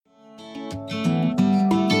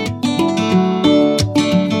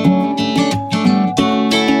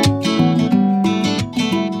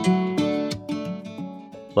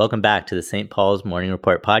Welcome back to the St. Paul's Morning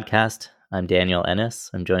Report podcast. I'm Daniel Ennis.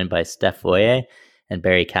 I'm joined by Steph Voyer and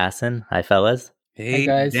Barry Casson. Hi, fellas. Hey, Hi,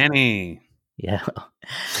 guys. Danny. Yeah.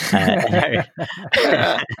 And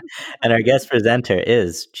our guest presenter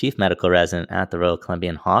is Chief Medical Resident at the Royal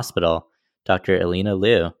Columbian Hospital, Dr. Elena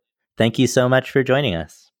Liu. Thank you so much for joining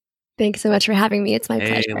us. Thanks so much for having me. It's my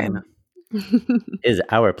Hey, pleasure. Elena. It is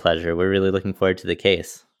our pleasure. We're really looking forward to the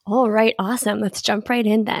case. All right, awesome. Let's jump right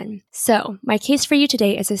in then. So, my case for you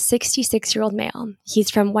today is a 66-year-old male. He's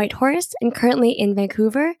from Whitehorse and currently in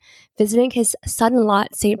Vancouver, visiting his son-in-law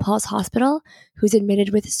at St. Paul's Hospital, who's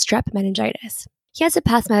admitted with strep meningitis. He has a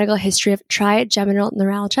past medical history of trigeminal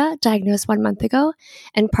neuralgia, diagnosed 1 month ago,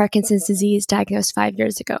 and Parkinson's disease, diagnosed 5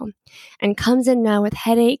 years ago, and comes in now with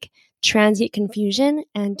headache, transient confusion,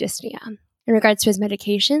 and dyspnea. In regards to his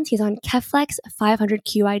medications, he's on Keflex 500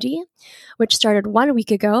 QID, which started 1 week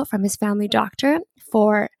ago from his family doctor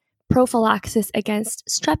for prophylaxis against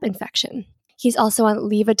strep infection. He's also on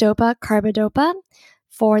levodopa carbidopa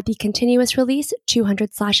for the continuous release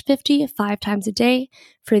 200/50 5 times a day,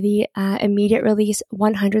 for the immediate release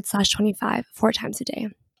 100/25 4 times a day.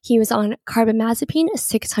 He was on carbamazepine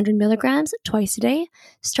 600 milligrams twice a day,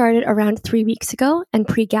 started around 3 weeks ago, and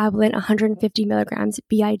pregabalin 150 milligrams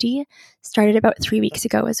BID started about 3 weeks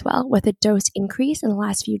ago as well, with a dose increase in the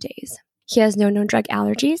last few days. He has no known drug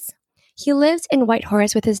allergies. He lives in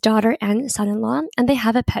Whitehorse with his daughter and son-in-law, and they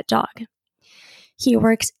have a pet dog. He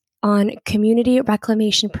works on community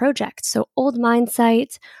reclamation projects, so old mine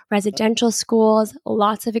sites, residential schools,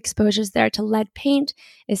 lots of exposures there to lead paint,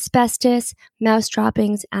 asbestos, mouse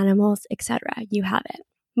droppings, animals, etc. You have it.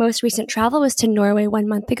 Most recent travel was to Norway 1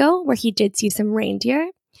 month ago, where he did see some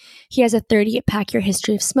reindeer. He has a 38-pack-year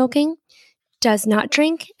history of smoking, does not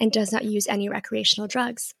drink, and does not use any recreational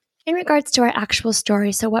drugs. In regards to our actual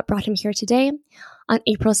story, so what brought him here today? On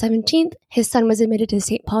April 17th, his son was admitted to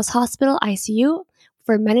St. Paul's Hospital ICU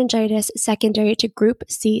for meningitis secondary to Group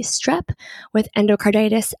C strep with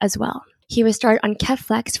endocarditis as well. He was started on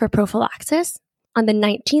Keflex for prophylaxis. On the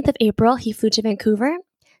 19th of April, he flew to Vancouver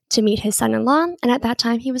to meet his son-in-law, and at that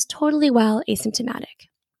time, he was totally well, asymptomatic.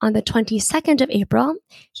 On the 22nd of April,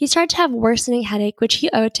 he started to have worsening headache, which he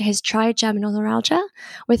owed to his trigeminal neuralgia,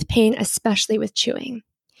 with pain especially with chewing.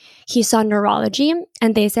 He saw neurology,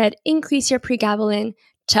 and they said, increase your pregabalin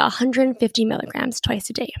to 150 milligrams twice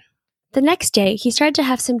a day. The next day, he started to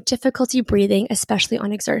have some difficulty breathing, especially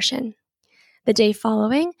on exertion. The day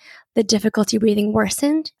following, the difficulty breathing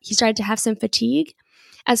worsened. He started to have some fatigue,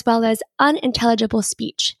 as well as unintelligible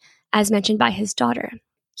speech, as mentioned by his daughter.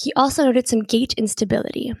 He also noted some gait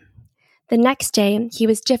instability. The next day, he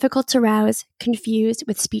was difficult to rouse, confused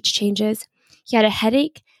with speech changes. He had a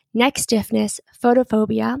headache, neck stiffness,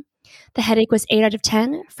 photophobia. The headache was 8 out of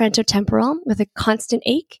 10, frontotemporal, with a constant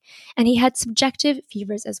ache, and he had subjective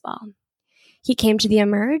fevers as well. He came to the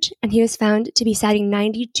Emerge, and he was found to be sitting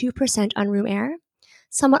 92% on room air,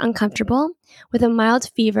 somewhat uncomfortable, with a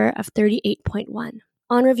mild fever of 38.1.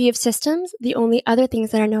 On review of systems, the only other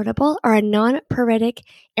things that are notable are a non-pruritic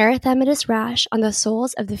erythematous rash on the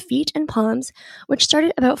soles of the feet and palms, which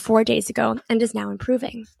started about 4 days ago and is now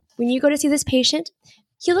improving. When you go to see this patient,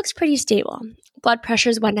 he looks pretty stable. Blood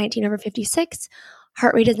pressure is 119/56,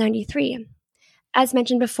 heart rate is 93. As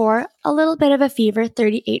mentioned before, a little bit of a fever,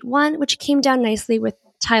 38.1, which came down nicely with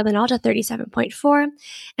Tylenol to 37.4,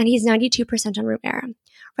 and he's 92% on room air.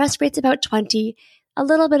 Rest rate's about 20, a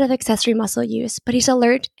little bit of accessory muscle use, but he's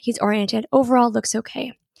alert, he's oriented, overall looks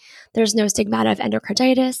okay. There's no stigmata of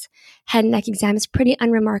endocarditis. Head and neck exam is pretty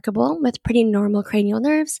unremarkable, with pretty normal cranial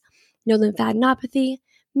nerves, no lymphadenopathy,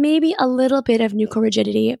 maybe a little bit of nuchal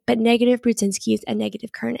rigidity, but negative Brudzinski's and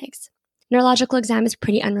negative Kernig's. Neurological exam is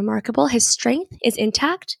pretty unremarkable. His strength is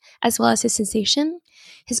intact, as well as his sensation.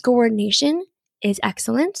 His coordination is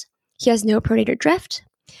excellent. He has no pronator drift.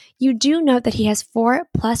 You do note that he has 4+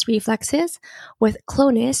 reflexes with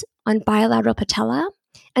clonus on bilateral patella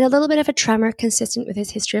and a little bit of a tremor consistent with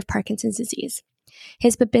his history of Parkinson's disease.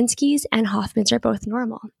 His Babinski's and Hoffman's are both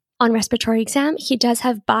normal. On respiratory exam, he does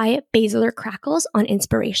have bibasilar crackles on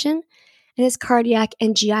inspiration, and his cardiac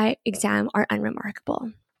and GI exam are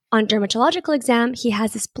unremarkable. On dermatological exam, he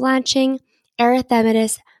has this blanching,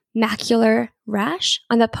 erythematous macular rash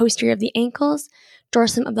on the posterior of the ankles,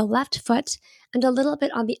 dorsum of the left foot, and a little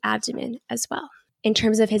bit on the abdomen as well. In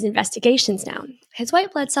terms of his investigations now, his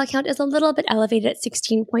white blood cell count is a little bit elevated at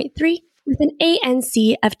 16.3 with an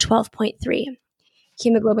ANC of 12.3.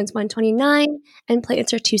 Hemoglobin's 129 and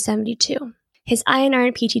platelets are 272. His INR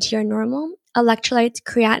and PTT are normal. Electrolytes,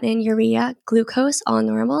 creatinine, urea, glucose, all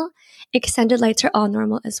normal. Extended lights are all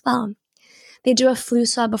normal as well. They do a flu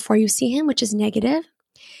swab before you see him, which is negative.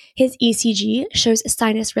 His ECG shows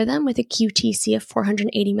sinus rhythm with a QTC of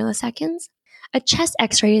 480 milliseconds. A chest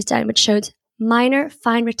x-ray is done, which shows minor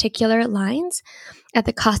fine reticular lines at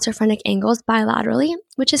the costophrenic angles bilaterally,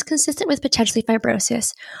 which is consistent with potentially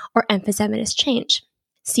fibrosis or emphysematous change.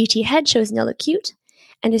 CT head shows nil acute,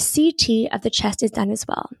 and a CT of the chest is done as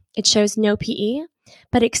well. It shows no PE,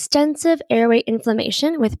 but extensive airway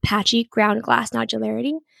inflammation with patchy ground glass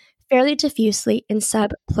nodularity, fairly diffusely in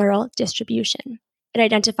subpleural distribution. It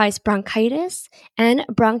identifies bronchitis and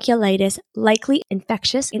bronchiolitis, likely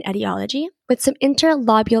infectious in etiology, with some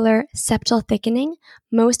interlobular septal thickening,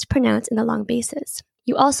 most pronounced in the lung bases.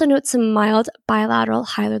 You also note some mild bilateral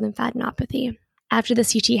hilar lymphadenopathy. After the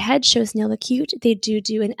CT head shows nil acute, they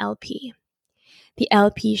do an LP. The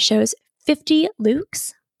LP shows 50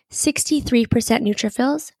 leuks, 63%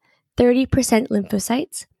 neutrophils, 30%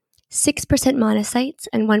 lymphocytes, 6% monocytes,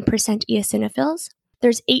 and 1% eosinophils.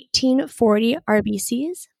 There's 1840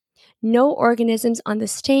 RBCs, no organisms on the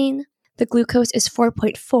stain, the glucose is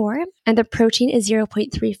 4.4, and the protein is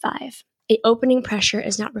 0.35. A opening pressure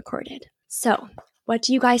is not recorded. So, what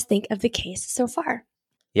do you guys think of the case so far?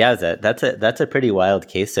 Yeah, that's a pretty wild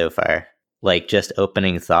case so far. Like, just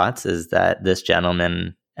opening thoughts is that this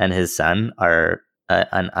gentleman and his son are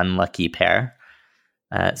an unlucky pair.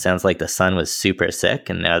 It sounds like the son was super sick,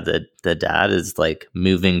 and now the dad is like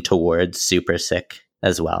moving towards super sick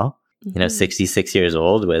as well. Mm-hmm. 66 years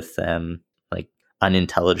old with like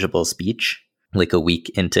unintelligible speech, like a week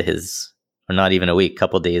into his, or not even a week,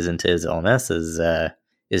 couple days into his illness is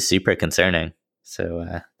super concerning.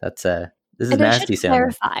 So this is nasty sound.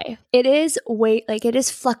 Clarify, it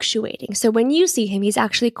is fluctuating. So when you see him, he's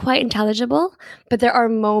actually quite intelligible, but there are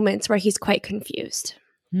moments where he's quite confused.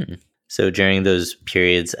 So during those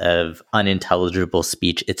periods of unintelligible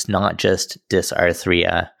speech, it's not just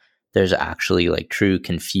dysarthria. There's actually like true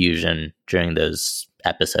confusion during those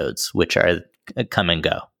episodes, which are come and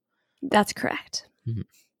go. That's correct.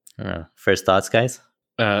 First thoughts, guys?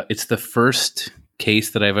 It's the first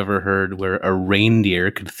case that I've ever heard where a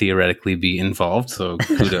reindeer could theoretically be involved. So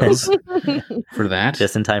kudos for that.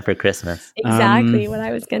 Just in time for Christmas. Exactly what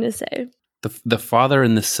I was going to say. The father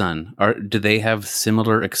and the son, do they have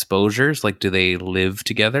similar exposures? Like, do they live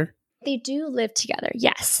together? They do live together,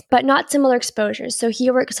 yes, but not similar exposures. So he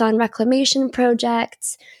works on reclamation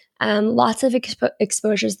projects, lots of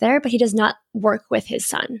exposures there, but he does not work with his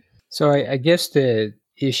son. So I guess the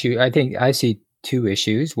issue, I think I see two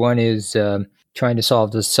issues. One is trying to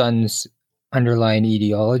solve the son's underlying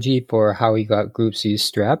etiology for how he got group C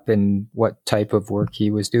strep and what type of work he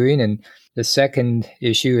was doing. And the second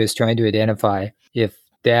issue is trying to identify if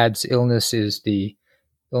dad's illness is the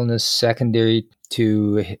illness secondary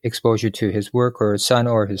to exposure to his work or his son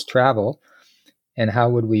or his travel, and how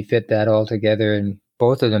would we fit that all together. And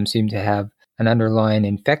both of them seem to have an underlying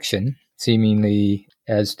infection, seemingly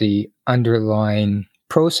as the underlying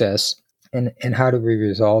process. And how do we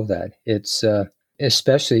resolve that? It's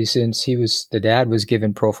especially since the dad was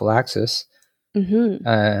given prophylaxis.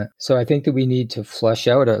 Mm-hmm. So I think that we need to flush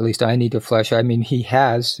out, or at least I need to flush out. I mean, he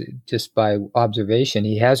has, just by observation,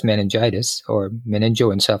 he has meningitis or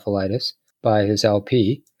meningoencephalitis by his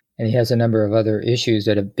LP, and he has a number of other issues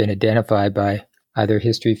that have been identified by either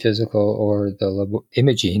history physical or the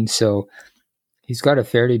imaging. So he's got a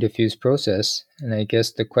fairly diffuse process. And I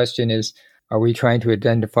guess the question is, are we trying to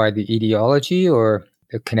identify the etiology or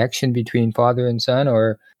the connection between father and son,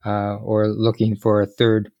 or looking for a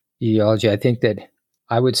third etiology? I think that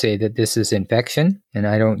I would say that this is infection, and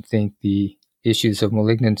I don't think the issues of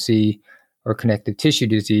malignancy or connective tissue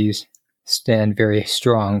disease stand very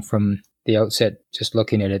strong from the outset, just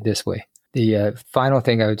looking at it this way. The final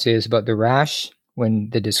thing I would say is about the rash. When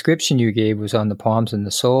the description you gave was on the palms and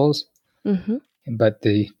the soles, mm-hmm. but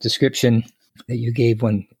the description that you gave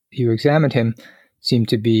when you examined him seemed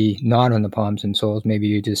to be not on the palms and soles. Maybe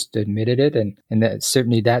you just admitted it, and that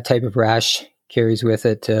certainly that type of rash carries with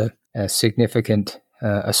it a significant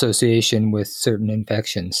association with certain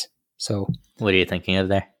infections. So, what are you thinking of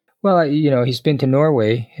there? Well, he's been to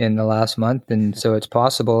Norway in the last month, and so it's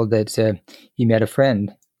possible that he met a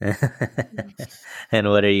friend. And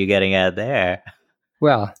what are you getting at there?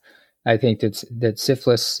 Well, I think that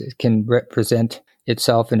syphilis can represent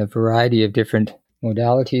itself in a variety of different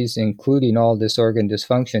modalities, including all this organ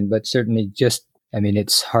dysfunction, but certainly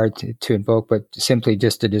it's hard to invoke, but simply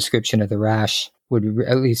just a description of the rash would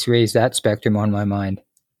at least raise that spectrum on my mind.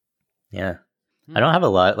 Yeah. I don't have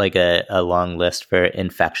a long list for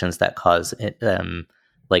infections that cause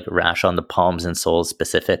like rash on the palms and soles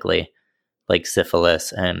specifically, like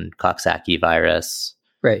syphilis and Coxsackie virus.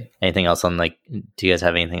 Right. Anything else do you guys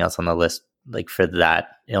have anything else on the list like for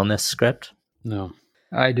that illness script? No.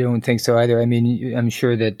 I don't think so either. I mean, I'm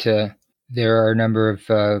sure that there are a number of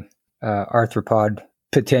arthropod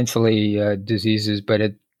potentially diseases, but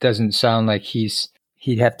it doesn't sound like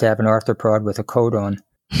he'd have to have an arthropod with a coat on.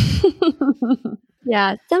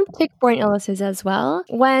 Yeah, some tick-borne illnesses as well.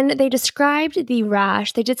 When they described the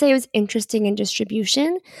rash, they did say it was interesting in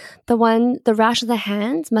distribution. The rash of the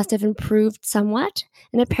hands must have improved somewhat,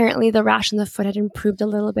 and apparently the rash on the foot had improved a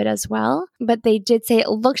little bit as well. But they did say it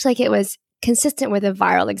looked like it was consistent with a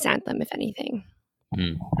viral exanthem, if anything.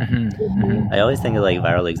 I always think of like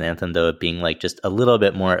viral exanthem though being like just a little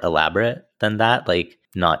bit more elaborate than that, like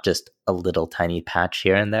not just a little tiny patch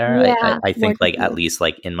here and there. Yeah, I think like more at least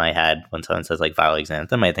like in my head when someone says like viral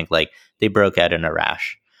exanthem, I think like they broke out in a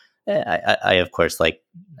rash. I of course like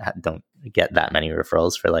don't get that many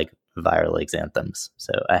referrals for like viral exanthems,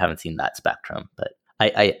 so I haven't seen that spectrum. But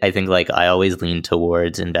I think like I always lean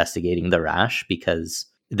towards investigating the rash because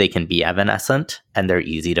they can be evanescent and they're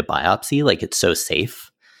easy to biopsy. Like it's so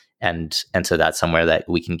safe. And so that's somewhere that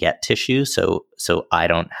we can get tissue. So I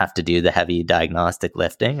don't have to do the heavy diagnostic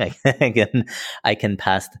lifting. I can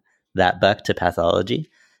pass that buck to pathology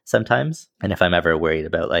sometimes. And if I'm ever worried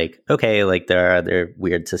about like, okay, like there are other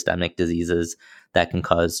weird systemic diseases that can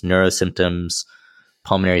cause neurosymptoms,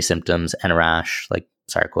 pulmonary symptoms, and a rash like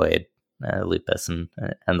sarcoid, lupus, and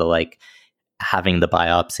the like, having the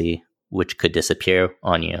biopsy, which could disappear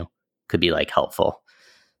on you, could be like helpful.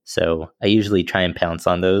 So I usually try and pounce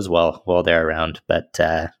on those while they're around. But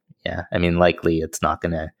yeah, I mean, likely it's not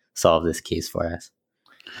going to solve this case for us.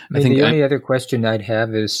 I think the only other question I'd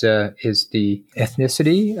have is the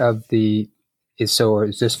ethnicity of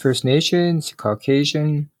is this First Nations,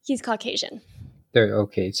 Caucasian? He's Caucasian.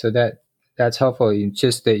 Okay, so that's helpful. It's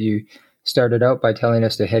just that you started out by telling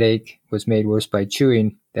us the headache was made worse by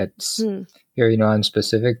chewing. That's very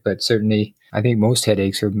non-specific, but certainly I think most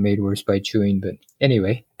headaches are made worse by chewing. But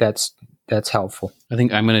anyway, that's helpful. I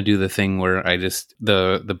think I'm going to do the thing where I just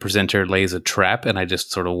the presenter lays a trap and I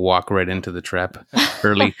just sort of walk right into the trap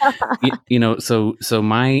early. So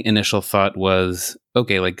my initial thought was,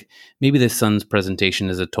 okay, like maybe this son's presentation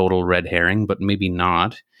is a total red herring, but maybe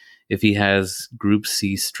not. If he has group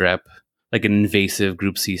C strep, like an invasive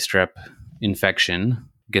group C strep infection,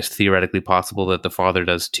 I guess theoretically possible that the father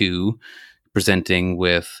does too, presenting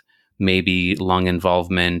with maybe lung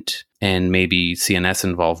involvement and maybe CNS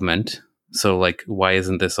involvement. So like, why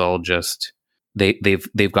isn't this all just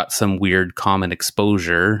they've got some weird common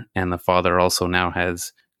exposure, and the father also now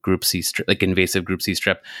has group C like invasive group C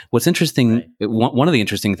strep. What's interesting, right. One of the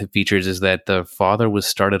interesting features is that the father was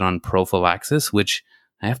started on prophylaxis, which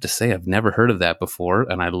I have to say I've never heard of that before,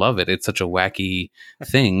 and I love it. It's such a wacky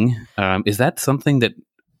thing. Is that something that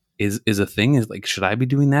is a thing? Is like, should I be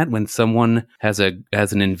doing that when someone has an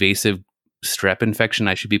invasive strep infection?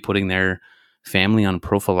 I should be putting their family on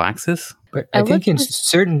prophylaxis. But I think in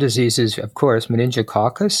certain diseases, of course,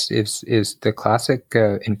 meningococcus is the classic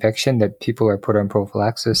infection that people are put on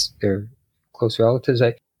prophylaxis. They're close relatives.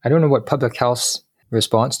 I don't know what public health's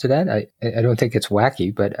response to that. I don't think it's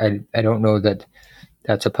wacky, but I don't know that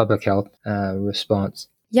that's a public health response.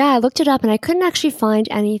 Yeah, I looked it up and I couldn't actually find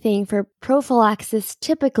anything for prophylaxis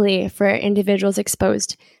typically for individuals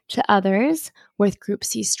exposed to others with group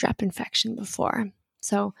C strep infection before.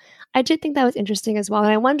 So I did think that was interesting as well.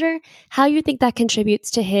 And I wonder how you think that contributes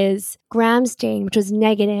to his Gram stain, which was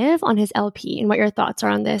negative on his LP, and what your thoughts are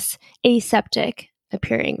on this aseptic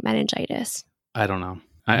appearing meningitis. I don't know.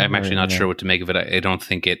 I'm actually not sure what to make of it. I don't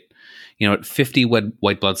think it, at 50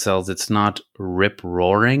 white blood cells, it's not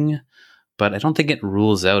rip-roaring, but I don't think it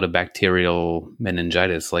rules out a bacterial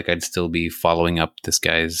meningitis. Like, I'd still be following up this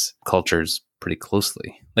guy's cultures pretty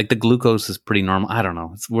closely. Like, the glucose is pretty normal. I don't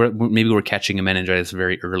know. Maybe we're catching a meningitis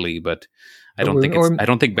very early, but I don't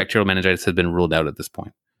think bacterial meningitis has been ruled out at this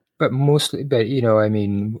point. But mostly,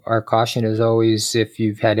 our caution is always if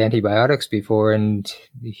you've had antibiotics before, and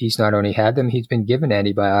he's not only had them, he's been given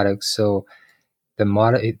antibiotics. So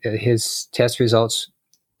his test results,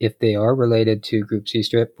 if they are related to group C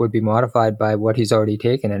strep, would be modified by what he's already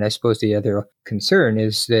taken. And I suppose the other concern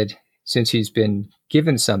is that since he's been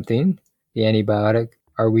given something, the antibiotic,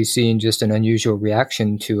 are we seeing just an unusual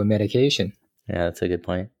reaction to a medication? Yeah, that's a good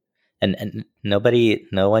point. And no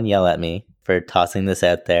one yell at me for tossing this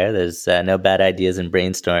out there. There's no bad ideas in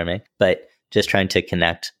brainstorming, but just trying to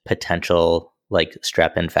connect potential like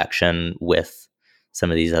strep infection with some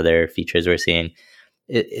of these other features we're seeing.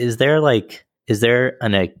 Is there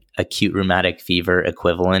an acute rheumatic fever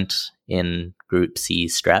equivalent in group C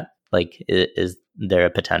strep? Like, is there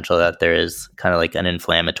a potential that there is kind of like an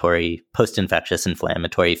inflammatory, post-infectious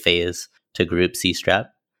inflammatory phase to group C strep?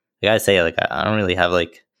 I gotta say, like, I don't really have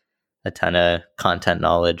like a ton of content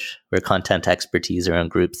knowledge or content expertise around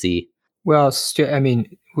Group C? Well, I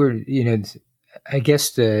mean, I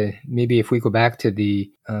guess maybe if we go back to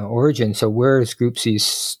the origin, so where is Group C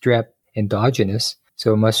strep endogenous?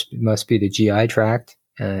 So it must be the GI tract,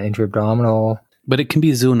 intra-abdominal. But it can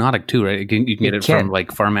be zoonotic too, right? You can get it from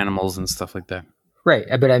like farm animals and stuff like that. Right,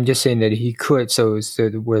 but I'm just saying that he could. So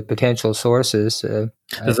where potential sources.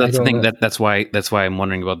 That's the thing. That's why I'm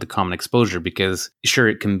wondering about the common exposure, because sure,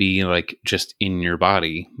 it can be like just in your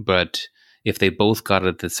body, but if they both got it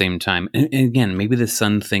at the same time, and again, maybe the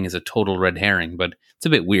sun thing is a total red herring, but it's a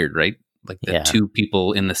bit weird, right? Like that two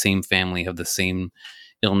people in the same family have the same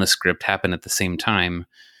illness script happen at the same time.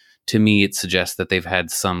 To me, it suggests that they've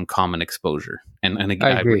had some common exposure. And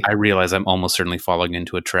again, I realize I'm almost certainly falling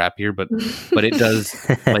into a trap here, but it does,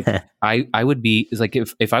 like, I would be, like,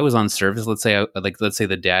 if I was on service, let's say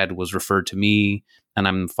the dad was referred to me and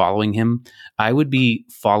I'm following him, I would be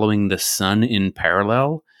following the son in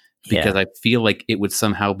parallel, because I feel like it would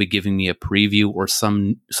somehow be giving me a preview or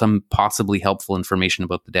some possibly helpful information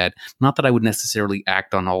about the dad. Not that I would necessarily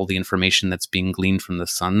act on all the information that's being gleaned from the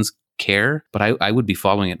son's care, but I would be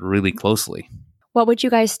following it really closely. What would you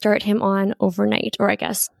guys start him on overnight? Or I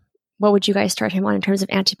guess, what would you guys start him on in terms of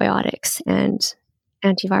antibiotics and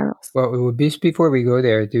antivirals? Well, before we go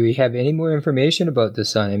there, do we have any more information about the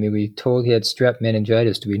son? I mean, we told he had strep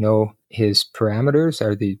meningitis. Do we know his parameters?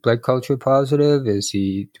 Are the blood culture positive?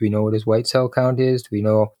 Do we know what his white cell count is? Do we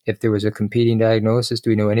know if there was a competing diagnosis? Do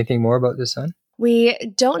we know anything more about the son? We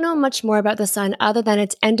don't know much more about the son other than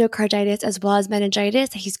it's endocarditis as well as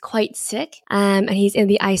meningitis. He's quite sick, and he's in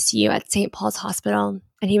the ICU at St. Paul's Hospital,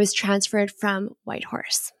 and he was transferred from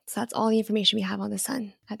Whitehorse. So that's all the information we have on the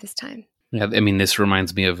son at this time. Yeah, I mean, this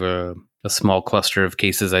reminds me of a small cluster of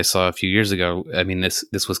cases I saw a few years ago. I mean,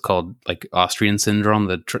 this was called like Austrian syndrome,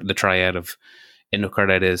 the triad of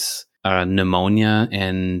endocarditis, pneumonia,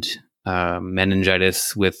 and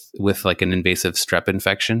meningitis with like an invasive strep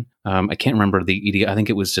infection. I can't remember the ED. I think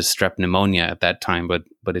it was just strep pneumonia at that time, but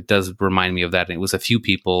it does remind me of that. And it was a few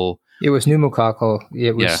people. It was pneumococcal.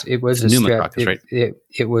 It was a pneumococcus, right?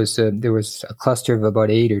 It was there was a cluster of about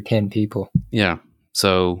 8 or 10 people. Yeah.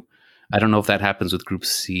 So I don't know if that happens with Group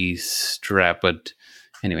C strep, but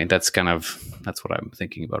anyway, that's what I'm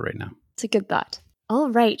thinking about right now. It's a good thought. All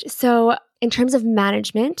right. So in terms of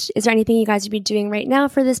management, is there anything you guys would be doing right now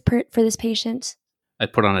for this patient?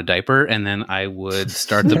 I'd put on a diaper, and then I would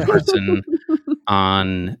start the person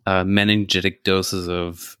on meningitic doses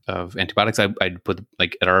of antibiotics. I'd put,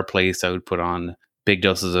 like at our place, I would put on big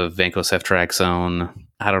doses of vancomycin.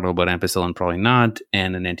 I don't know about ampicillin, probably not,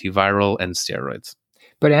 and an antiviral and steroids.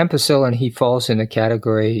 But ampicillin, he falls in the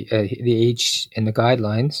category, the H in the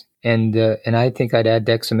guidelines, and I think I'd add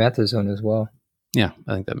dexamethasone as well. Yeah,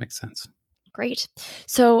 I think that makes sense. Great.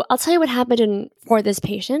 So I'll tell you what happened for this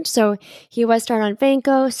patient. So he was started on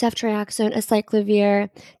vanco, ceftriaxone, acyclovir,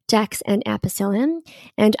 dex, and ampicillin,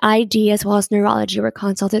 and ID as well as neurology were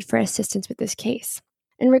consulted for assistance with this case.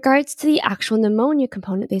 In regards to the actual pneumonia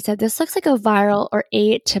component, they said this looks like a viral or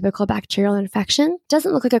atypical bacterial infection.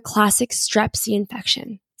 Doesn't look like a classic strep C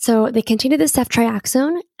infection. So they continued the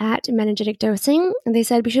ceftriaxone at meningitic dosing, and they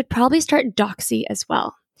said we should probably start doxy as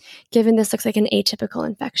well, given this looks like an atypical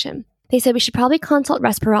infection. They said we should probably consult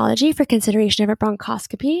respirology for consideration of a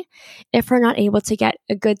bronchoscopy if we're not able to get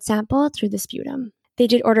a good sample through the sputum. They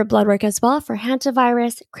did order blood work as well for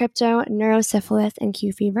hantavirus, crypto, neurosyphilis, and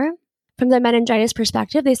Q fever. From the meningitis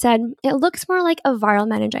perspective, they said it looks more like a viral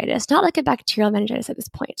meningitis, not like a bacterial meningitis at this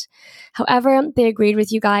point. However, they agreed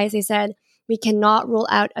with you guys. They said we cannot rule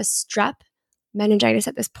out a strep meningitis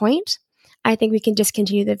at this point. I think we can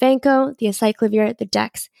discontinue the vanco, the acyclovir, the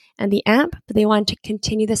dex, and the amp, but they wanted to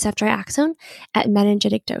continue the ceftriaxone at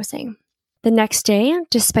meningitic dosing. The next day,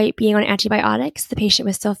 despite being on antibiotics, the patient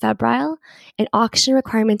was still febrile, and oxygen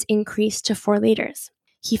requirements increased to 4 liters.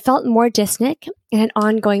 He felt more dyspneic and had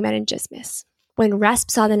ongoing meningismus. When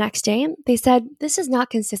RESP saw the next day, they said, this is not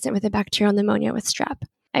consistent with a bacterial pneumonia with strep.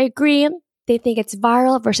 I agree. They think it's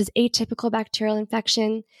viral versus atypical bacterial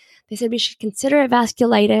infection. They said we should consider a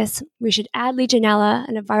vasculitis. We should add Legionella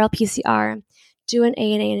and a viral PCR, do an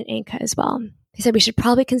ANA and an ANCA as well. They said we should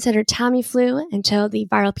probably consider Tamiflu until the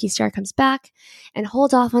viral PCR comes back and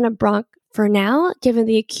hold off on a bronch for now, given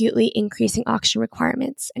the acutely increasing oxygen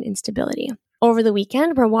requirements and instability. Over the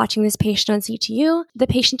weekend, we're watching this patient on CTU. The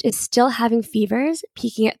patient is still having fevers,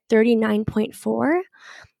 peaking at 39.4,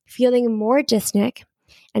 feeling more dyspneic,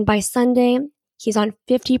 and by Sunday, he's on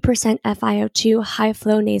 50% FiO2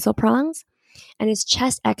 high-flow nasal prongs, and his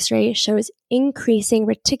chest x-ray shows increasing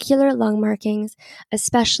reticular lung markings,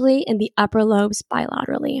 especially in the upper lobes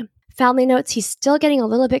bilaterally. Family notes he's still getting a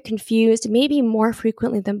little bit confused, maybe more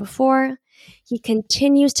frequently than before. He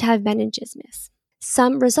continues to have meningismus.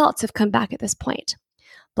 Some results have come back at this point.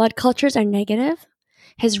 Blood cultures are negative.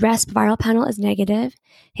 His RESP viral panel is negative.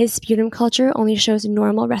 His sputum culture only shows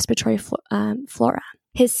normal respiratory flora.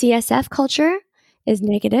 His CSF culture is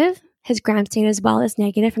negative. His gram stain as well is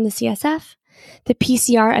negative from the CSF. The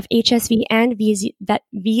PCR of HSV and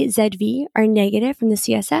VZV are negative from the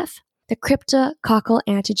CSF. The cryptococcal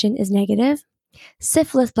antigen is negative.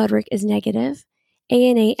 Syphilis blood work is negative.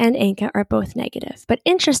 ANA and ANCA are both negative. But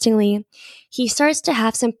interestingly, he starts to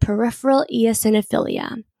have some peripheral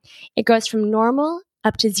eosinophilia. It goes from normal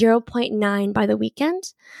up to 0.9 by the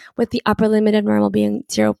weekend, with the upper limit of normal being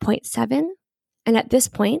 0.7. And at this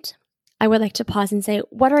point, I would like to pause and say,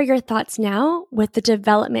 what are your thoughts now with the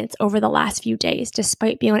developments over the last few days,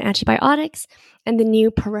 despite being on antibiotics and the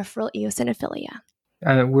new peripheral eosinophilia?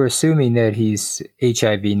 We're assuming that he's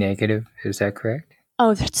HIV negative. Is that correct?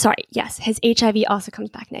 Oh, sorry. Yes, his HIV also comes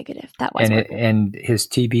back negative. That was and his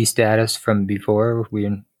TB status from before.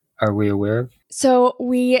 Are we aware of? So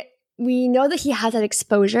we know that he has had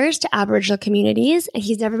exposures to Aboriginal communities, and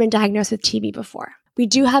he's never been diagnosed with TB before. We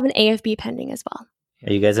do have an AFB pending as well.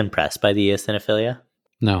 Are you guys impressed by the eosinophilia?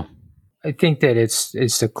 No. I think that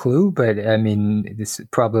it's a clue, but I mean, this is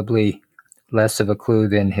probably less of a clue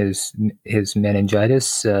than his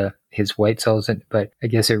meningitis, his white cells. But I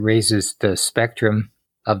guess it raises the spectrum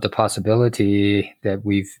of the possibility that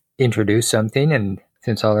we've introduced something, and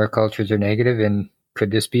since all our cultures are negative, and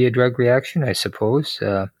could this be a drug reaction? I suppose.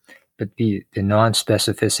 But the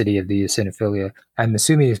non-specificity of the eosinophilia, I'm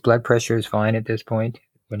assuming his blood pressure is fine at this point.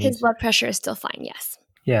 His blood pressure is still fine, yes.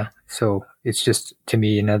 Yeah, so it's just, to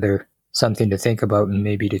me, another something to think about and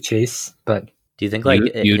maybe to chase. But do you think like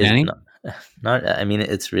Danny? Not? I mean,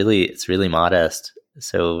 it's really modest.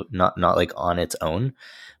 So not like on its own,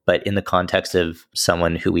 but in the context of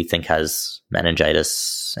someone who we think has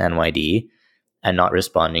meningitis, NYD, and not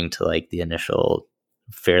responding to like the initial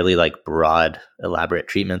fairly like broad, elaborate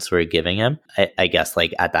treatments we're giving him, I guess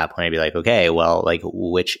like at that point I'd be like, okay, well, like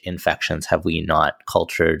which infections have we not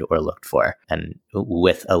cultured or looked for? And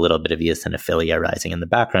with a little bit of eosinophilia rising in the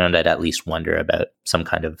background, I'd at least wonder about some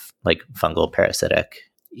kind of like fungal parasitic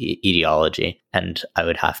etiology. And I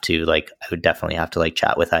would definitely have to like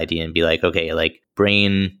chat with ID and be like, okay, like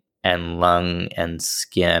brain and lung and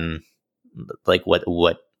skin, like what's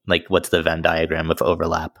the Venn diagram of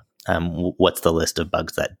overlap? What's the list of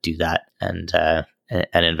bugs that do that, and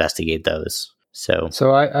investigate those. So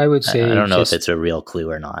I would say I don't know if it's a real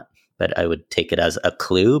clue or not, but I would take it as a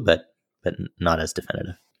clue, but not as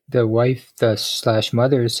definitive. The wife /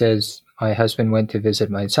 mother says, my husband went to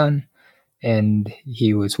visit my son, and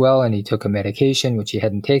he was well, and he took a medication which he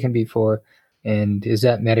hadn't taken before. And is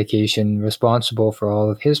that medication responsible for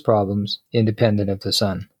all of his problems, independent of the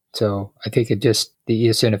son? So I think the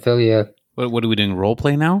eosinophilia. What are we doing? Role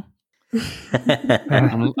play now?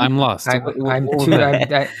 I'm lost.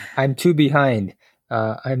 I'm too behind.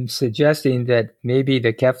 I'm suggesting that maybe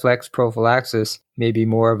the Keflex prophylaxis may be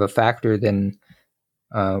more of a factor than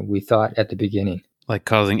we thought at the beginning. Like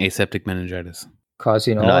causing aseptic meningitis.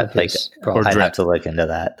 Causing all of his problems. I'd have to look into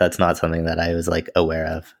that. That's not something that I was like aware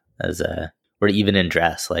of or even in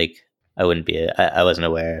dress. Like I wasn't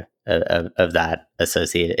aware of that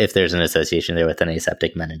associated. If there's an association there with an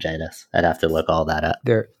aseptic meningitis, I'd have to look all that up.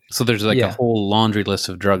 So there's like a whole laundry list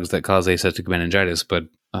of drugs that cause aseptic meningitis, but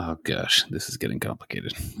oh gosh, this is getting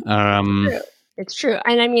complicated. It's true.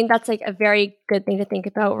 And I mean, that's like a very good thing to think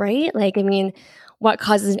about, right? Like, I mean, what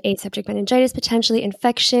causes an aseptic meningitis? Potentially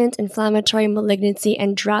infections, inflammatory malignancy,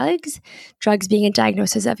 and drugs. Drugs being a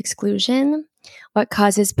diagnosis of exclusion. What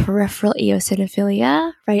causes peripheral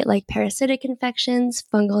eosinophilia, right? Like parasitic infections,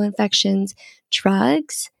 fungal infections,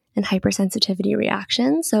 drugs, and hypersensitivity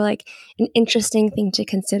reactions. So like an interesting thing to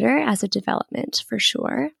consider as a development for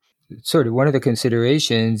sure. Sort of one of the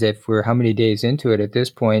considerations, if we're how many days into it at this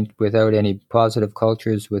point without any positive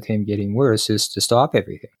cultures with him getting worse, is to stop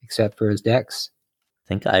everything except for his DEX. I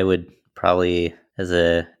think I would probably, as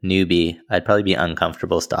a newbie, I'd probably be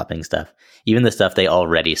uncomfortable stopping stuff. Even the stuff they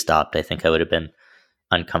already stopped, I think I would have been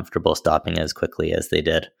uncomfortable stopping as quickly as they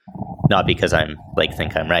did. Not because I'm like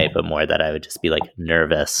think I'm right, but more that I would just be like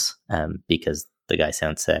nervous because the guy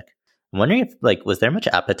sounds sick. I'm wondering if like was there much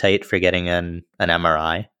appetite for getting an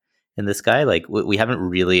MRI in this guy? Like we haven't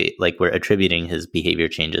really we're attributing his behavior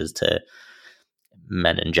changes to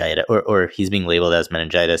meningitis, or he's being labeled as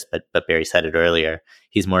meningitis, but Barry said it earlier,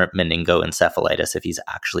 he's more meningoencephalitis if he's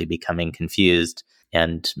actually becoming confused,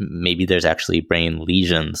 and maybe there's actually brain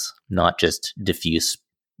lesions, not just diffuse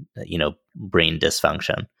brain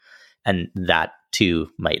dysfunction, and that too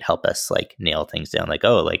might help us like nail things down, like,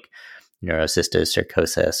 oh, like neurocystis or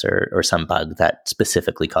COSIS or some bug that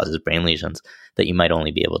specifically causes brain lesions that you might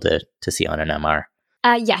only be able to see on an MR.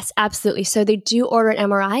 Yes, absolutely. So they do order an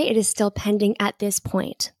MRI. It is still pending at this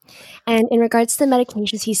point. And in regards to the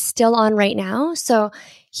medications he's still on right now, so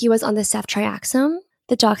he was on the ceftriaxone,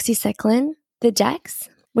 the doxycycline, the Dex,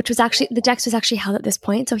 the Dex was actually held at this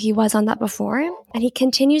point, so he was on that before. And he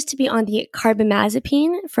continues to be on the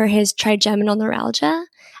carbamazepine for his trigeminal neuralgia,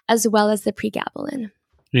 as well as the pregabalin.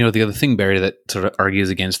 You know, the other thing, Barry, that sort of argues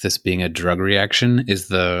against this being a drug reaction is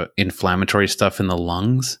the inflammatory stuff in the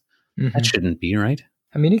lungs. Mm-hmm. That shouldn't be, right?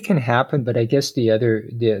 I mean, it can happen, but I guess the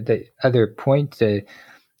other point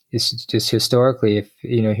is just historically, if,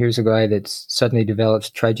 here's a guy that suddenly develops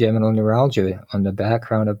trigeminal neuralgia on the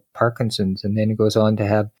background of Parkinson's, and then goes on to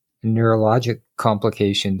have neurologic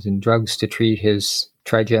complications and drugs to treat his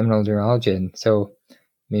trigeminal neuralgia. And so, I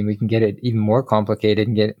mean, we can get it even more complicated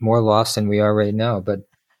and get more lost than we are right now, but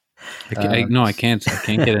I can't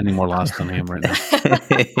get any more lost on him right now.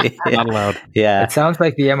 Not allowed. Yeah. It sounds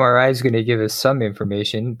like the MRI is going to give us some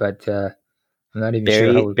information, but I'm not even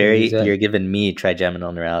sure how Barry, you're giving me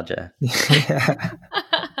trigeminal neuralgia. Yeah.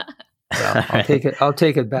 Well, I'll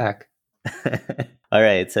take it back. All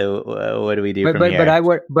right. So what do we do from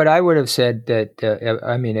here? But I would have said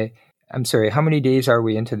that. I'm sorry. How many days are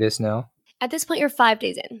we into this now? At this point, you're 5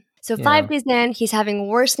 days in. So 5 days in, he's having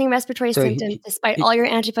worsening respiratory symptoms despite all your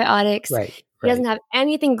antibiotics. Right. He doesn't have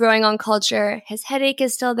anything growing on culture. His headache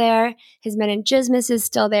is still there. His meningismus is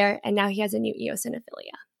still there. And now he has a new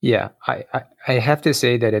eosinophilia. Yeah. I have to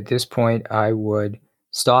say that at this point, I would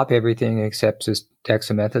stop everything except this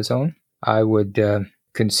dexamethasone. I would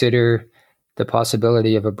consider the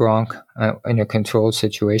possibility of a bronch in a controlled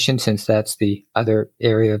situation, since that's the other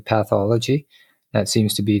area of pathology. That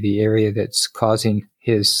seems to be the area that's causing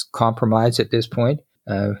his compromise at this point.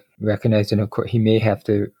 Recognizing, of course, he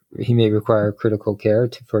may require critical care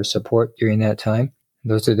for support during that time.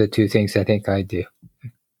 Those are the two things I think I'd do.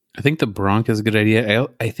 I think the bronch is a good idea.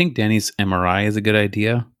 I think Danny's MRI is a good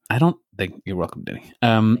idea. You're welcome, Danny.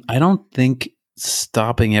 I don't think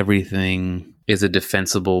stopping everything is a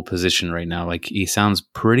defensible position right now. Like, he sounds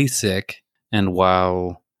pretty sick, and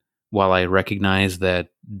while I recognize that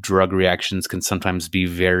drug reactions can sometimes be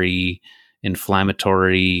very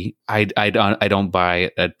inflammatory, I don't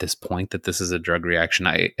buy at this point that this is a drug reaction.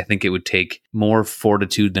 I think it would take more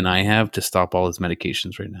fortitude than I have to stop all his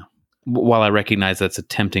medications right now. While I recognize that's a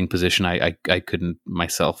tempting position, I couldn't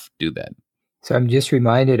myself do that. So I'm just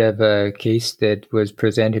reminded of a case that was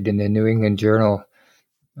presented in the New England Journal,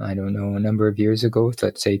 I don't know, a number of years ago,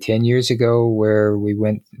 let's say 10 years ago, where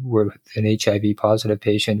an HIV positive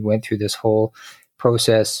patient went through this whole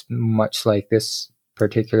process, much like this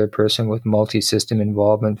particular person, with multi-system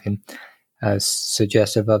involvement and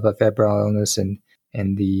suggestive of a febrile illness, and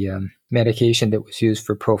the medication that was used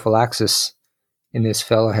for prophylaxis in this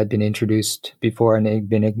fellow had been introduced before and had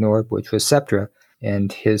been ignored, which was Septra.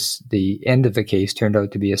 And the end of the case turned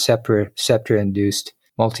out to be a Septra-induced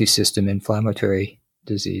multi-system inflammatory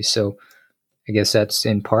disease. So I guess that's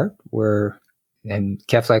in part and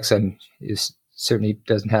Keflex certainly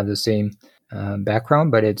doesn't have the same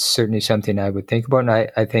background, but it's certainly something I would think about. And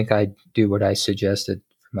I think I'd do what I suggested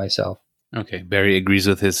for myself. Okay, Barry agrees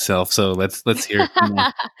with himself, so let's hear it from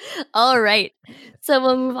him. All right. So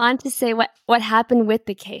we'll move on to say what happened with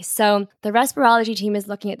the case. So the respirology team is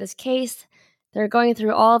looking at this case. They're going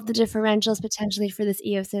through all of the differentials potentially for this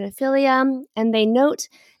eosinophilia, and they note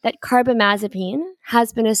that carbamazepine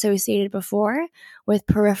has been associated before with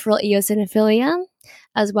peripheral eosinophilia,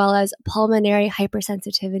 as well as pulmonary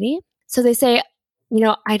hypersensitivity. So they say,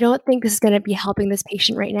 I don't think this is going to be helping this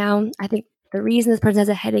patient right now. I think the reason this person has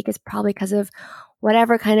a headache is probably because of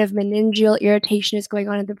whatever kind of meningeal irritation is going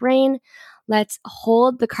on in the brain. Let's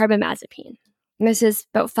hold the carbamazepine. And this is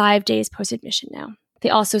about 5 days post-admission now. They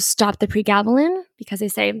also stopped the pregabalin because they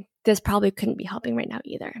say this probably couldn't be helping right now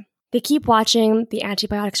either. They keep watching. The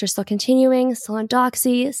antibiotics are still continuing, still on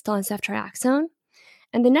doxy, still on ceftriaxone.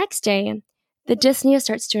 And the next day, the dyspnea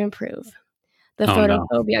starts to improve. The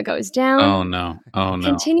photophobia goes down. Oh, no.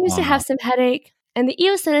 Continues to have some headache. And the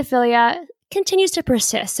eosinophilia continues to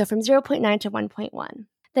persist, so from 0.9 to 1.1.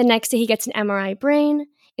 The next day, he gets an MRI brain.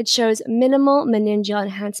 It shows minimal meningeal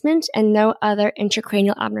enhancement and no other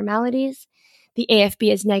intracranial abnormalities. The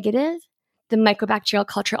AFB is negative. The mycobacterial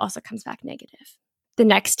culture also comes back negative. The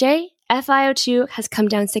next day, FiO2 has come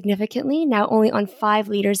down significantly, now only on 5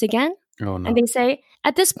 liters again. Oh, no. And they say,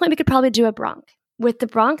 at this point, we could probably do a bronch. With the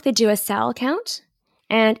bronch, they do a cell count,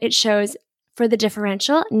 and it shows for the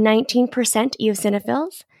differential, 19%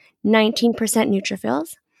 eosinophils, 19%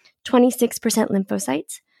 neutrophils, 26%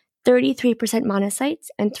 lymphocytes, 33% monocytes,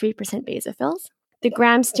 and 3% basophils. The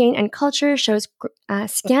gram stain and culture shows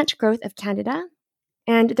scant growth of candida,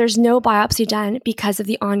 and there's no biopsy done because of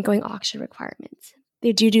the ongoing oxygen requirements.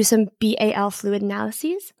 They do some BAL fluid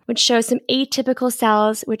analyses, which shows some atypical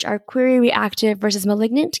cells which are query-reactive versus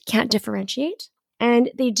malignant, can't differentiate.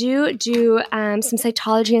 And they do some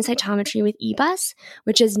cytology and cytometry with EBUS,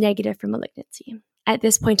 which is negative for malignancy. At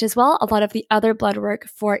this point as well, a lot of the other blood work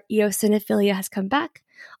for eosinophilia has come back,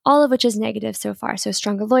 all of which is negative so far. So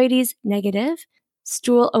strongyloides, negative.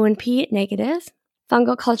 Stool O&P, negative.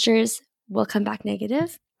 Fungal cultures will come back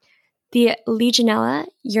negative. The Legionella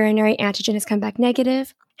urinary antigen has come back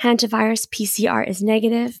negative. Hantavirus PCR is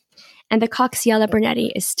negative. And the Coxiella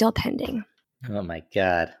burnetii is still pending. Oh my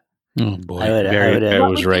God. Oh boy. What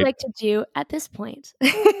would you like to do at this point?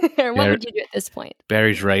 Or what would you do at this point?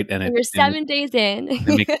 Barry's right. And you're 7 days in.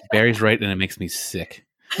 Barry's right, and it makes me sick.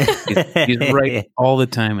 He's right all the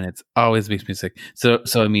time, and it always makes me sick. So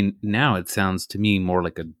I mean, now it sounds to me more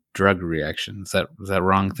like a drug reaction. Is that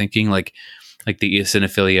wrong thinking? Like the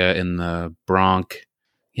eosinophilia in the bronch.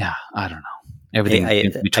 Yeah, I don't know. Everything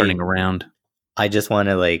seems to be turning around. I just want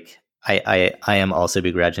to I am also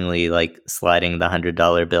begrudgingly sliding the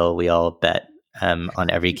 $100 bill we all bet on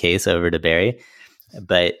every case over to Barry,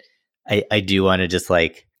 but I do want to just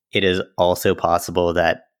it is also possible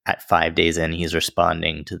that at 5 days in he's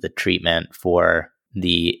responding to the treatment for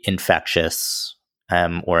the infectious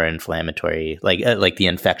or inflammatory the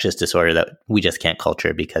infectious disorder that we just can't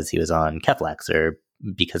culture because he was on Keflex or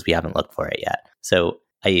because we haven't looked for it yet. So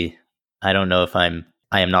I don't know if I am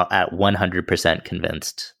not at 100%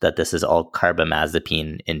 convinced that this is all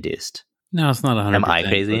carbamazepine induced. No, it's not 100%. Am I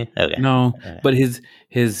crazy? Okay. No, okay. But his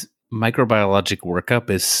microbiologic workup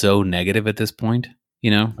is so negative at this point.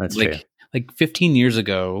 That's true. 15 years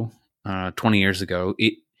ago, 20 years ago,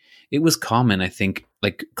 it was common. I think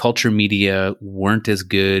culture media weren't as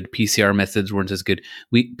good. PCR methods weren't as good.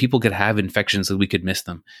 People could have infections and we could miss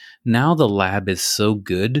them. Now the lab is so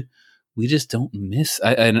good. We just don't miss.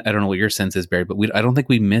 I don't know what your sense is, Barry, but I don't think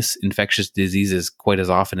we miss infectious diseases quite as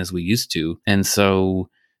often as we used to. And so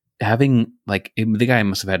having the guy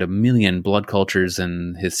must have had 1 million blood cultures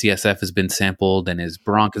and his CSF has been sampled and his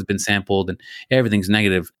bronch has been sampled and everything's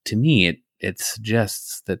negative. To me, it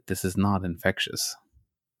suggests that this is not infectious.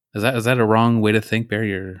 Is that a wrong way to think,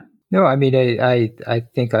 Barry? Or? No, I mean, I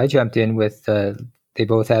think I jumped in with they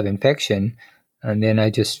both have infection. And then I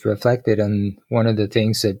just reflected on one of the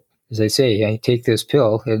things that, as I say, hey, take this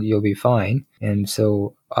pill, you'll be fine. And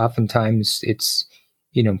so oftentimes it's,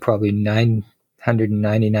 probably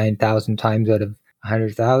 999,000 times out of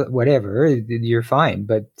 100,000, whatever, you're fine.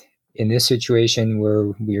 But in this situation where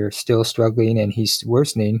we're still struggling and he's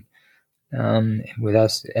worsening, with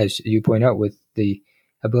us, as you point out, with the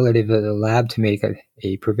ability of the lab to make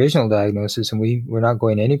a provisional diagnosis, and we're not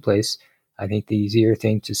going anyplace, I think the easier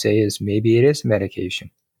thing to say is maybe it is medication.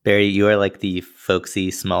 Barry, you are like the folksy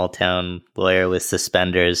small town lawyer with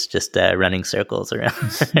suspenders, just running circles around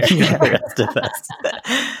the rest of us.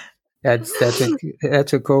 That's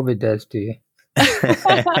what COVID does to you.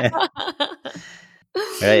 All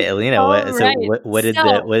right, Alina. What did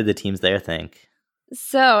the teams there think?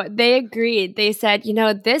 So they agreed. They said,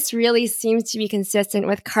 this really seems to be consistent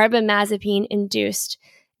with carbamazepine-induced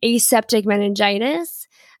aseptic meningitis,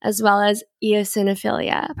 as well as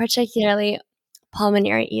eosinophilia, particularly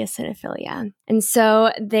pulmonary eosinophilia. And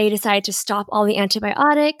so they decided to stop all the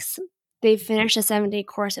antibiotics. They finished a 7-day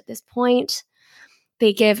course at this point.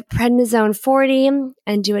 They give prednisone 40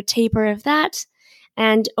 and do a taper of that.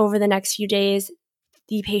 And over the next few days,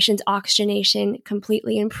 the patient's oxygenation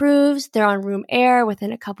completely improves. They're on room air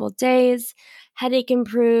within a couple of days. Headache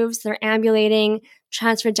improves. They're ambulating,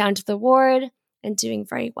 transferred down to the ward, and doing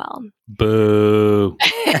very well. Boo.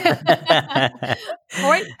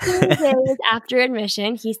 14 days after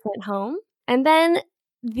admission, he's sent home. And then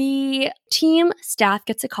the team staff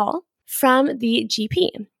gets a call from the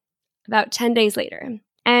GP about 10 days later.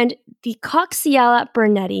 And the Coxiella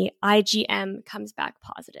burnetii IgM comes back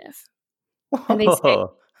positive. And they say,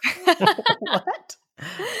 what?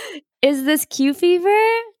 Is this Q fever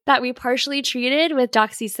that we partially treated with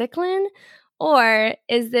doxycycline? Or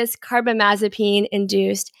is this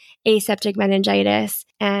carbamazepine-induced aseptic meningitis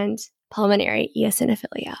and pulmonary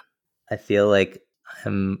eosinophilia? I feel like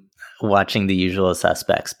I'm watching The Usual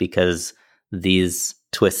Suspects because these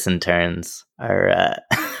twists and turns are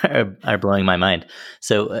blowing my mind.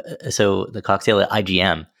 So the Coxiella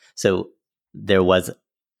IgM. So there was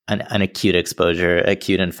an acute exposure,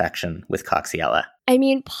 acute infection with Coxiella. I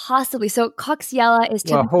mean, possibly. So Coxiella is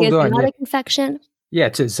typically a zoonotic infection. Yeah,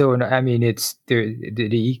 so I mean, it's there.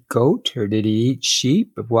 Did he eat goat or did he eat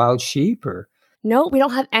sheep, wild sheep, or? No, we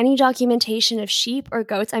don't have any documentation of sheep or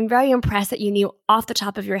goats. I'm very impressed that you knew off the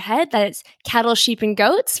top of your head that it's cattle, sheep, and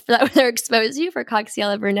goats that were exposed you for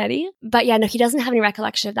Coxiella burnetii. But yeah, no, he doesn't have any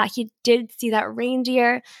recollection of that. He did see that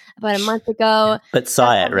reindeer about a month ago. But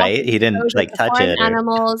saw it, right? He didn't like touch it.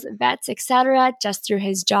 Animals, vets, etc., just through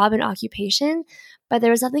his job and occupation. But there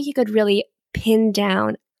was nothing he could really pin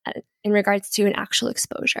down in regards to an actual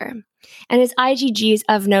exposure. And his IgGs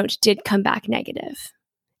of note did come back negative.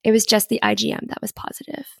 It was just the IgM that was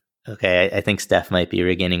positive. Okay, I think Steph might be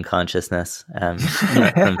regaining consciousness from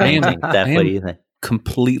fainting. Steph, what do you think?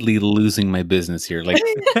 Completely losing my business here. Like,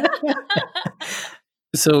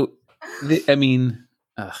 so,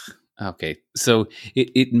 okay. So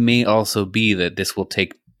it may also be that this will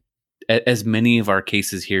take, as many of our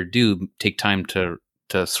cases here do, take time to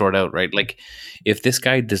sort out, right? Like, if this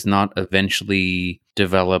guy does not eventually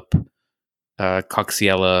develop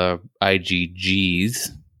Coxiella IgGs,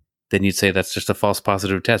 then you'd say that's just a false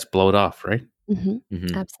positive test. Blow it off, right? Mm-hmm.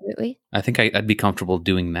 Mm-hmm. Absolutely. I think I'd be comfortable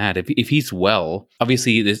doing that. If he's well,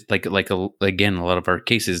 obviously, this, again, a lot of our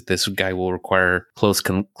cases, this guy will require close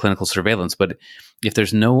clinical surveillance. But if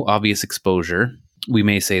there's no obvious exposure, we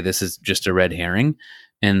may say this is just a red herring,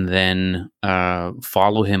 and then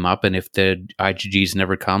follow him up. And if the IgGs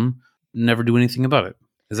never come, never do anything about it.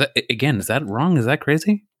 Is that wrong? Is that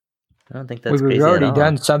crazy? I don't think that's crazy. We've already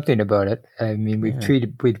done something about it. I mean,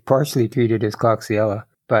 we've partially treated as Coxiella,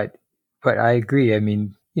 but I agree. I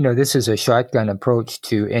mean, this is a shotgun approach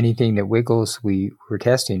to anything that wiggles we were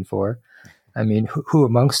testing for. I mean, who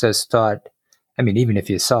amongst us thought, I mean, even if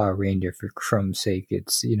you saw a reindeer, for crumb's sake,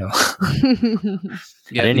 it's, I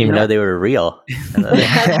didn't even know they were real.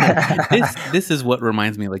 This is what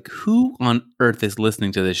reminds me, like, who on earth is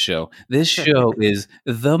listening to this show? This show is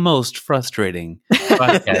the most frustrating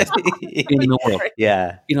podcast in the world.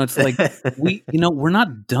 Yeah. It's like, we're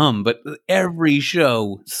not dumb, but every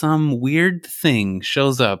show, some weird thing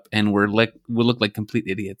shows up and we look like complete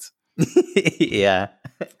idiots. Yeah.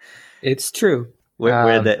 It's true.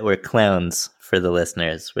 We're clowns for the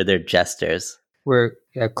listeners. We're their jesters. We're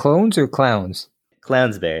clones or clowns?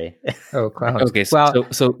 Clownsberry. Oh, clowns. Okay, so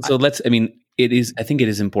let's. I mean, I think it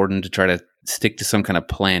is important to try to stick to some kind of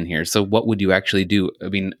plan here. So, what would you actually do? I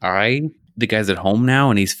mean, the guy's at home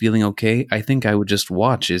now and he's feeling okay. I think I would just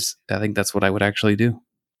watch. I think that's what I would actually do.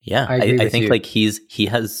 Yeah, I think like he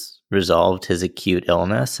has resolved his acute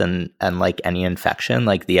illness and like any infection,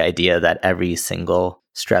 like the idea that every single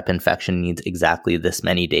strep infection needs exactly this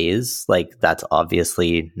many days, like that's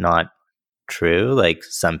obviously not true. Like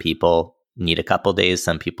some people need a couple days,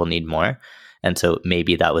 some people need more. And so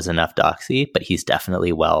maybe that was enough doxy, but he's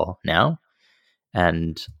definitely well now.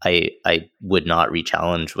 And I would not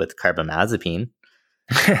re-challenge with carbamazepine.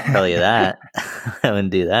 Tell you that. I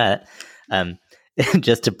wouldn't do that.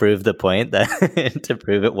 Just to prove the point to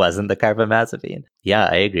prove it wasn't the carbamazepine. Yeah,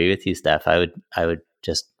 I agree with you, Steph. I would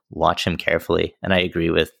just watch him carefully. And I agree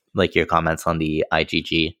with like your comments on the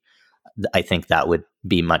IgG. I think that would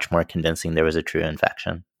be much more convincing there was a true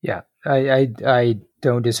infection. Yeah, I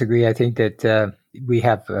don't disagree. I think that we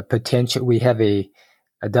have a potential. We have a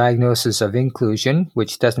diagnosis of inclusion,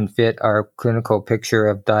 which doesn't fit our clinical picture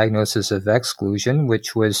of diagnosis of exclusion,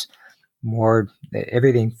 which was more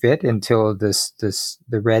everything fit until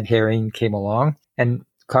the red herring came along. And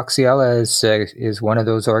Coxiella is one of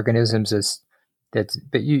those organisms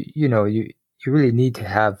but you really need to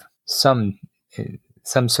have some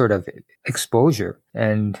sort of exposure,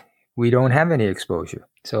 and we don't have any exposure.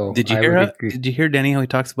 So did you hear Danny how he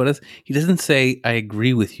talks about us? He doesn't say I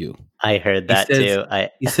agree with you. I heard that too.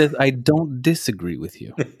 He says I don't disagree with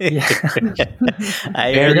you.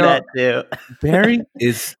 I heard that too. Barry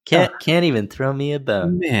is can't even throw me a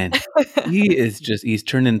bone. Man, he's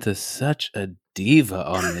turned into such a diva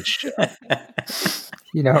on this show.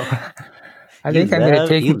 I think I'm going to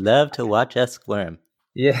take. You love to watch us squirm.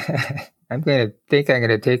 Yeah, I'm going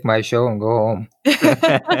to take my show and go home.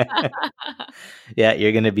 Yeah,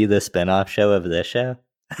 you're going to be the spinoff show of this show.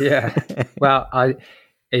 Yeah. Well,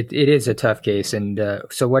 it is a tough case, and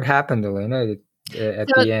so what happened, Elena, at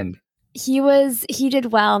the end? He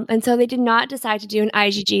did well, and so they did not decide to do an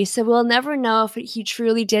IgG. So we'll never know if he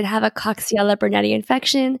truly did have a Coxiella burnetii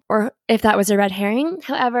infection or if that was a red herring.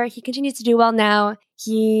 However, he continues to do well now.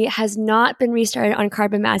 He has not been restarted on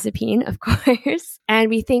carbamazepine, of course, and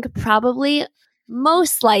we think probably,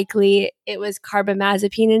 most likely, it was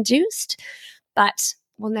carbamazepine induced, but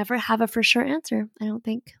we'll never have a for sure answer, I don't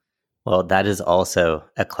think. Well, that is also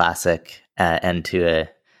a classic end to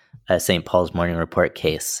St. Paul's Morning Report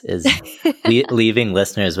case is leaving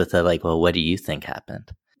listeners with a like, well, what do you think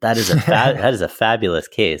happened? That is that is a fabulous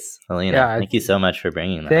case, Alina. Yeah, thank you so much for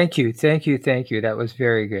bringing that. Thank you. That was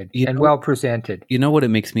very good and well presented. You know what it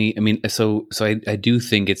makes me? I mean, so I do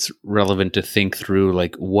think it's relevant to think through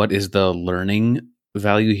like what is the learning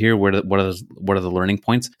value here? What are the learning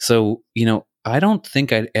points? So I don't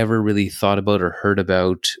think I'd ever really thought about or heard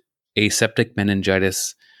about aseptic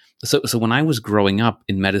meningitis. So when I was growing up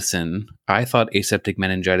in medicine, I thought aseptic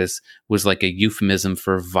meningitis was like a euphemism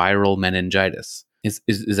for viral meningitis.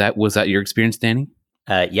 Was that your experience, Danny?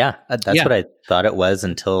 Yeah, that's what I thought it was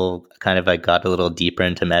until kind of I got a little deeper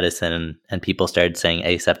into medicine and people started saying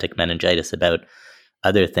aseptic meningitis about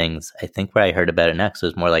other things. I think where I heard about it next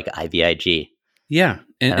was more like IVIG. Yeah,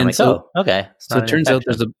 and I'm like, so okay. So it turns out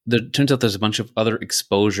there's a bunch of other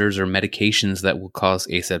exposures or medications that will cause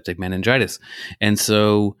aseptic meningitis, and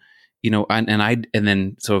so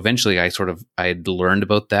so eventually I'd learned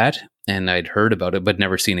about that and I'd heard about it, but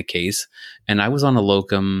never seen a case. And I was on a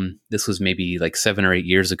locum. This was maybe like 7 or 8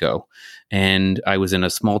 years ago. And I was in a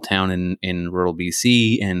small town in rural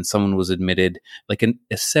BC, and someone was admitted, like a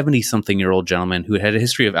 70-something-year-old gentleman who had a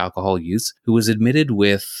history of alcohol use, who was admitted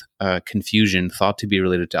with confusion thought to be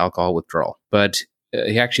related to alcohol withdrawal. But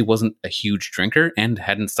he actually wasn't a huge drinker and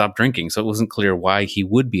hadn't stopped drinking, so it wasn't clear why he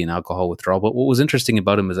would be in alcohol withdrawal. But what was interesting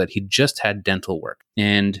about him is that he just had dental work.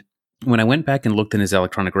 And when I went back and looked in his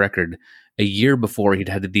electronic record, a year before he'd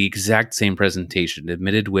had the exact same presentation,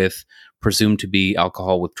 admitted with presumed to be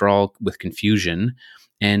alcohol withdrawal with confusion.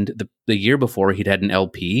 And the year before he'd had an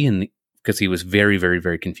LP, and because he was very, very,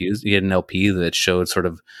 very confused, he had an LP that showed sort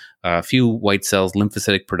of a few white cells,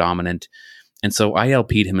 lymphocytic predominant. And so I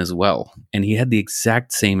LP'd him as well. And he had the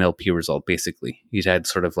exact same LP result, basically. He'd had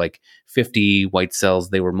sort of like 50 white cells.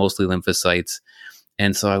 They were mostly lymphocytes.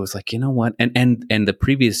 And so I was like, you know what? And the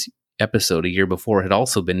previous episode a year before had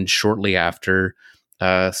also been shortly after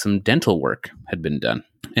some dental work had been done.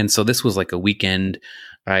 And so this was like a weekend.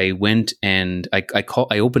 I went and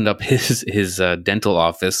I opened up his dental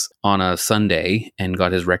office on a Sunday and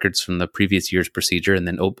got his records from the previous year's procedure, and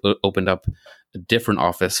then opened up a different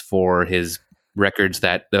office for his records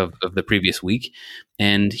that of the previous week.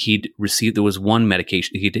 And there was one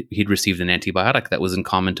medication, he'd received an antibiotic that was in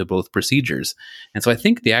common to both procedures. And so I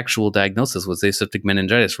think the actual diagnosis was aseptic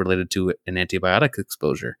meningitis related to an antibiotic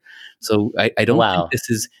exposure. So I don't think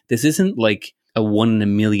this isn't like a 1 in a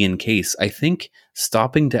million case. I think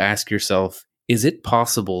stopping to ask yourself, is it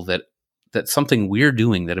possible that something we're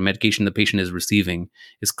doing, that a medication the patient is receiving,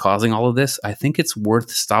 is causing all of this? I think it's worth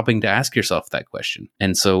stopping to ask yourself that question.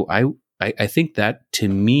 And so I think that, to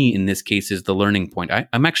me, in this case, is the learning point.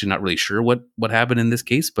 I'm actually not really sure what happened in this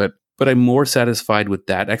case, but I'm more satisfied with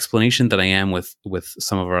that explanation than I am with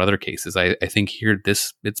some of our other cases. I think here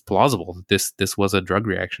it's plausible that this was a drug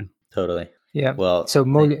reaction. Totally. Yeah. Well, so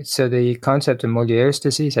the concept of Moliere's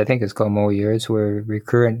disease, I think it's called Moliere's, where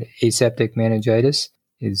recurrent aseptic meningitis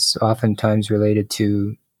is oftentimes related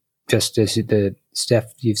to just as the stuff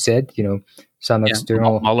you've said, some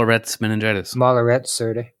external Moliere's meningitis. Moliere's.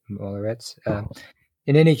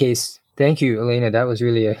 In any case, thank you, Elena. That was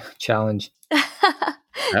really a challenge.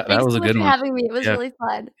 that was a good one. Thanks for having me. It was really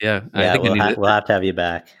fun. Yeah, I think we'll have to have you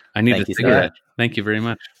back. I need to figure that. Thank you very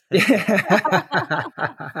much. All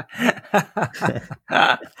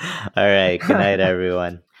right. Good night,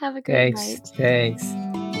 everyone. Have a good night. Thanks.